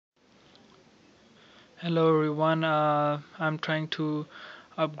Hello everyone. I'm trying to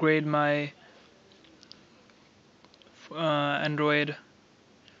upgrade my Android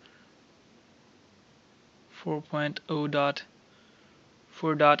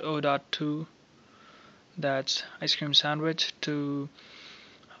 4.0.4.0.2, that's ice cream sandwich, to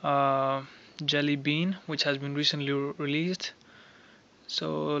uh, Jelly Bean, which has been recently released.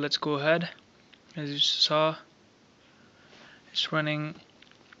 So let's go ahead. As you saw, it's running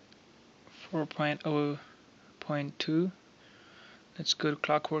 4.0.2. Let's go to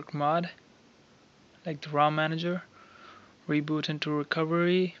Clockwork Mod, like the ROM manager. Reboot into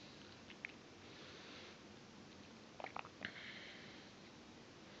recovery.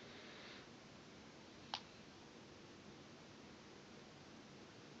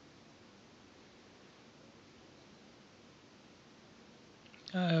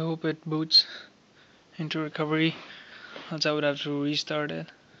 I hope it boots into recovery, else I would have to restart it.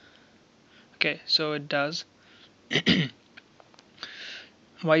 Okay, so it does.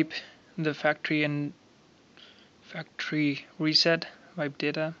 Wipe the factory and factory reset, wipe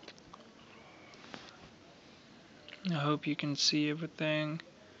data. I hope you can see everything.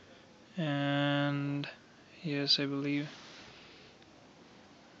 And yes, I believe.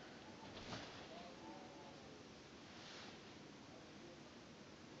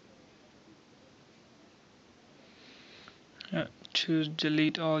 Choose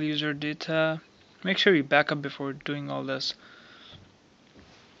delete all user data. Make sure you back up before doing all this.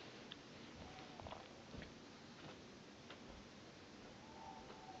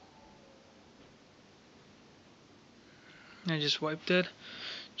 I just wiped it.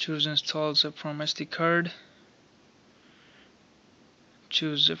 Choose install zip from SD card.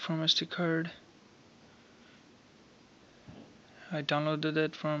 Choose zip from SD card. I downloaded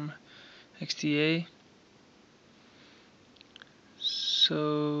it from XDA.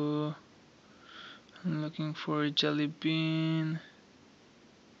 So I'm looking for a Jelly Bean.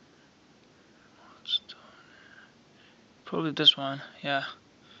 Probably this one, yeah.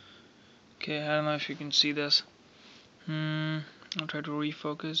 Okay, I don't know if you can see this. I'll try to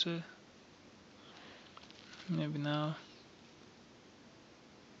refocus it. Maybe now.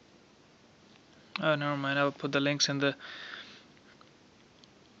 Oh, never mind. I'll put the links in the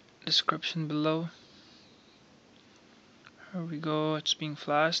description below. Here we go. It's being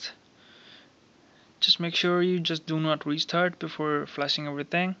flashed. Just make sure you just do not restart before flashing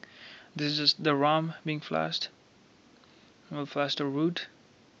everything. This is just the ROM being flashed. We'll flash the root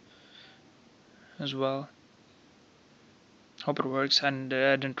as well. Hope it works, and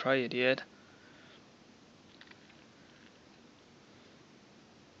I didn't try it yet.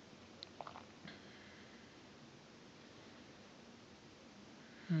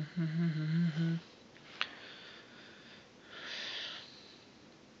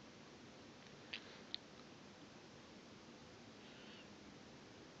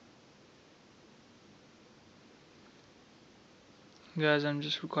 Guys, I'm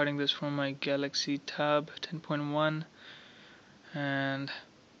just recording this from my Galaxy Tab 10.1, and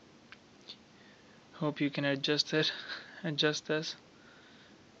hope you can adjust this. The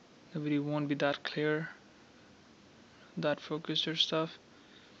video won't be that clear, that focused or stuff.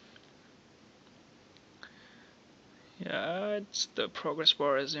 Yeah, it's the progress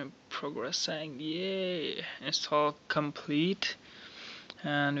bar is in progressing. Yay! Install complete,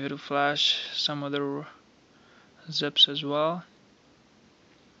 and we will flash some other zips as well.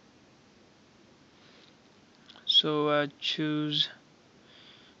 So choose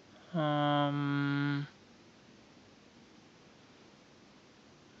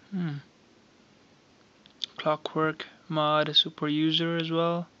Clockwork Mod Super User as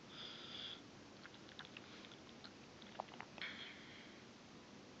well.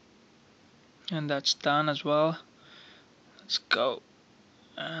 And that's done as well. Let's go.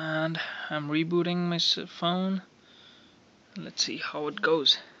 And I'm rebooting my phone. Let's see how it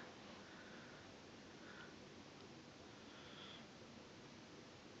goes.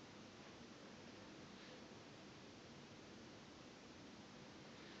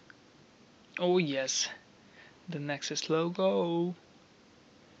 Oh yes, the Nexus logo.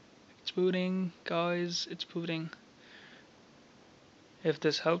 It's booting, guys, it's booting. If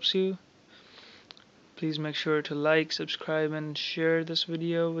this helps you, please make sure to like, subscribe, and share this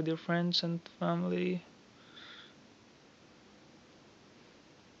video with your friends and family.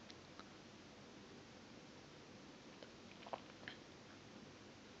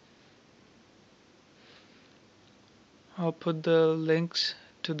 I'll put the links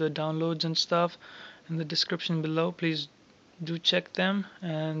to the downloads and stuff in the description below. Please do check them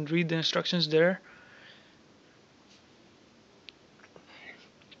and read the instructions there.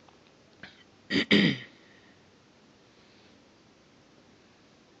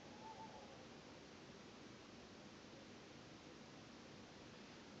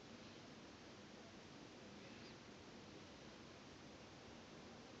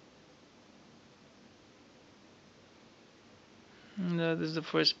 This is the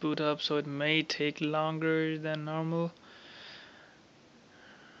first boot up, so it may take longer than normal.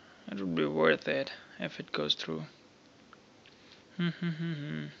 It would be worth it if it goes through.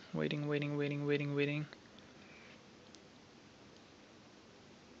 Waiting, waiting, waiting, waiting, waiting.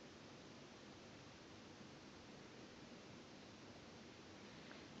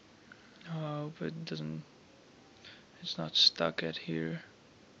 Oh, but it doesn't. It's not stuck at here.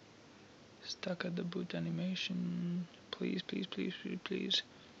 Stuck at the boot animation. Please, please, please, please, please.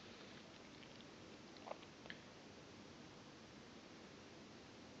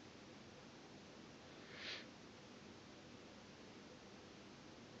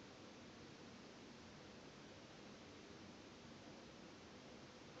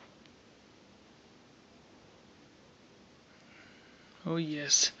 Oh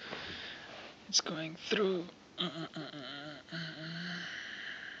yes, it's going through.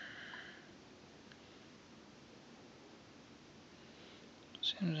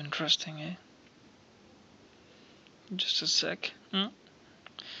 Seems interesting, eh? Just a sec.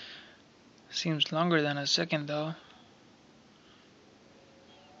 Seems longer than a second though.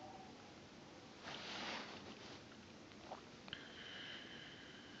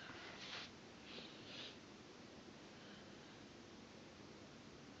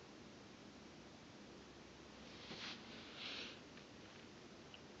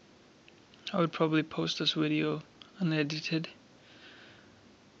 I would probably post this video unedited.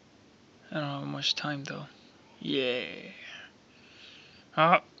 I don't have much time though. Yeah.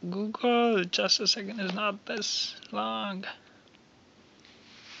 Google, just a second is not this long.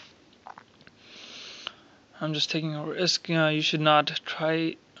 I'm just taking a risk. You should not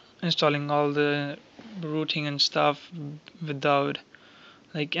try installing all the routing and stuff without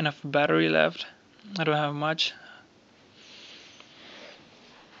like enough battery left. I don't have much.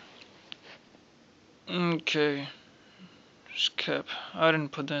 Okay. Skip. I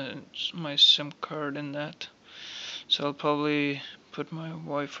didn't put my SIM card in that. So I'll probably put my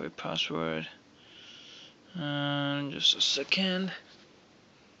Wi-Fi password. And just a second.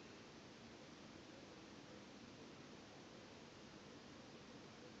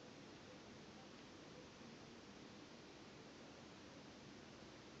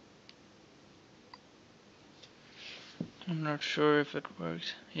 I'm not sure if it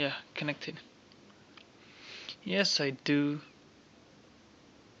works. Yeah, connected. Yes, I do.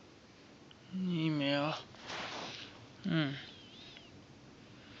 Email.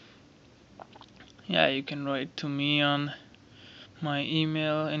 Yeah, you can write to me on my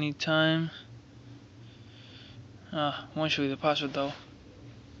email anytime. Won't show you the password though.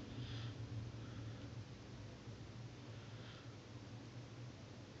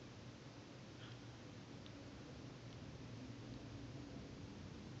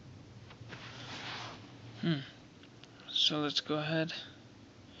 So let's go ahead.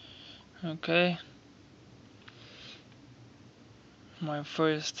 Okay. My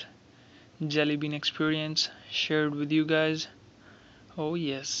first jelly bean experience shared with you guys. Oh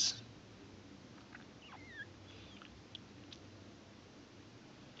yes.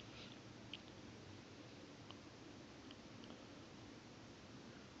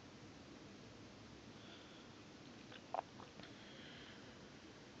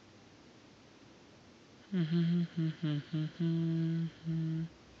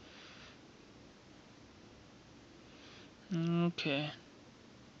 Okay.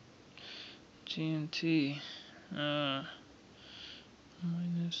 GMT.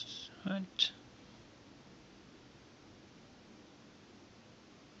 Minus what?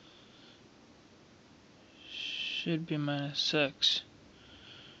 Should be -6.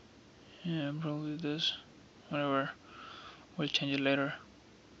 Yeah, probably this. Whatever. We'll change it later.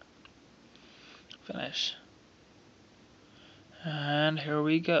 Finish. And here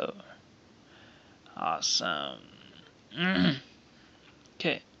we go. Awesome.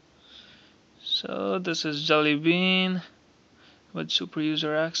 Okay. So this is Jelly Bean with super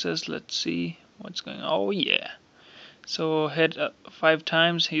user access. Let's see what's going on. Oh yeah. So hit 5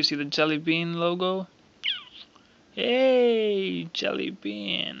 times. You see the Jelly Bean logo. Hey, Jelly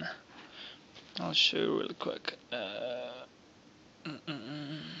Bean. I'll show you really quick.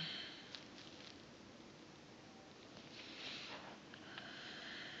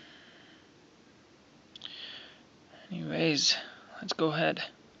 Anyways, let's go ahead.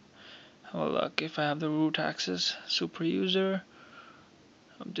 Have a look if I have the root access. Super user.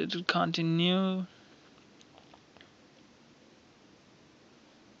 Updated continue.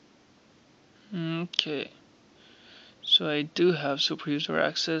 Okay. So I do have super user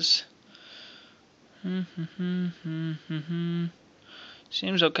access.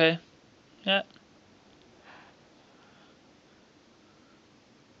 Seems okay. Yeah.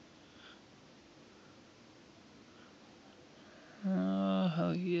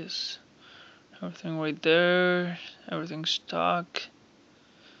 yes. Everything right there. Everything stock.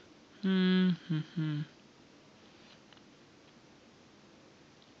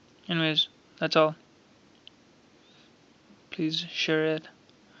 Anyways, that's all. Please share it,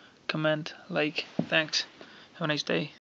 comment, like. Thanks. Have a nice day.